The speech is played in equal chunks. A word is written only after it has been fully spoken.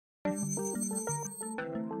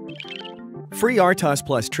FreeRTOS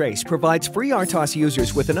Plus Trace provides FreeRTOS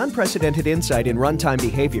users with an unprecedented insight in runtime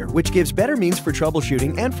behavior, which gives better means for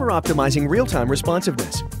troubleshooting and for optimizing real-time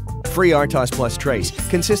responsiveness. FreeRTOS Plus Trace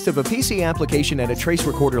consists of a PC application and a trace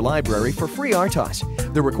recorder library for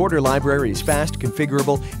FreeRTOS. The recorder library is fast,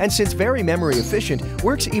 configurable, and since very memory efficient,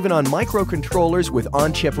 works even on microcontrollers with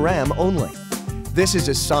on-chip RAM only. This is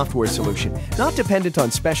a software solution, not dependent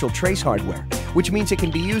on special trace hardware, which means it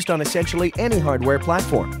can be used on essentially any hardware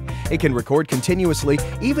platform. It can record continuously,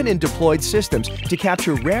 even in deployed systems, to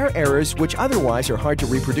capture rare errors which otherwise are hard to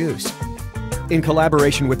reproduce. In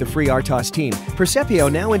collaboration with the FreeRTOS team, Percepio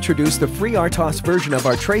now introduced the FreeRTOS version of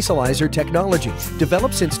our Tracealyzer technology,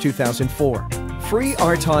 developed since 2004.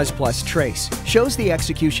 FreeRTOS Plus Trace shows the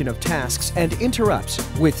execution of tasks and interrupts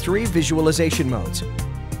with 3 visualization modes.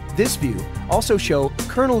 This view also shows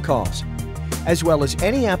kernel calls, as well as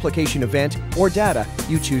any application event or data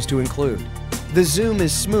you choose to include. The zoom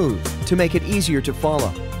is smooth to make it easier to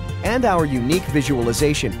follow, and our unique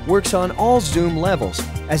visualization works on all zoom levels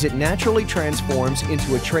as it naturally transforms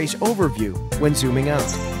into a trace overview when zooming out.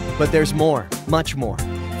 But there's more, much more.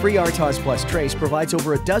 FreeRTOS Plus Trace provides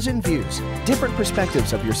over a dozen views, different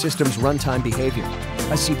perspectives of your system's runtime behavior,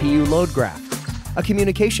 a CPU load graph, a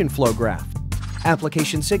communication flow graph,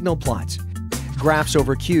 application signal plots, graphs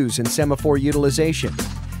over queues and semaphore utilization,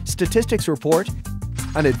 statistics report,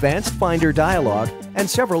 an advanced Finder dialog, and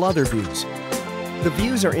several other views. The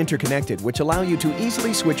views are interconnected, which allow you to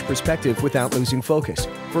easily switch perspective without losing focus.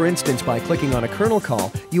 For instance, by clicking on a kernel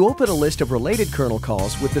call, you open a list of related kernel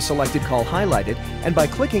calls with the selected call highlighted, and by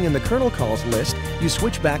clicking in the kernel calls list, you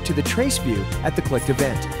switch back to the trace view at the clicked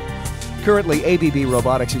event. Currently, ABB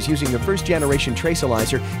Robotics is using the first-generation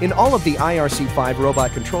Tracealyzer in all of the IRC5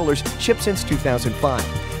 robot controllers shipped since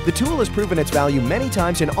 2005. The tool has proven its value many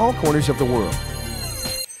times in all corners of the world.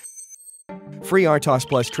 FreeRTOS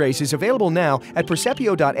Plus Trace is available now at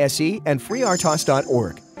percepio.se and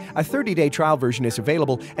freertos.org. A 30-day trial version is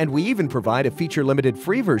available, and we even provide a feature-limited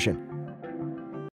free version.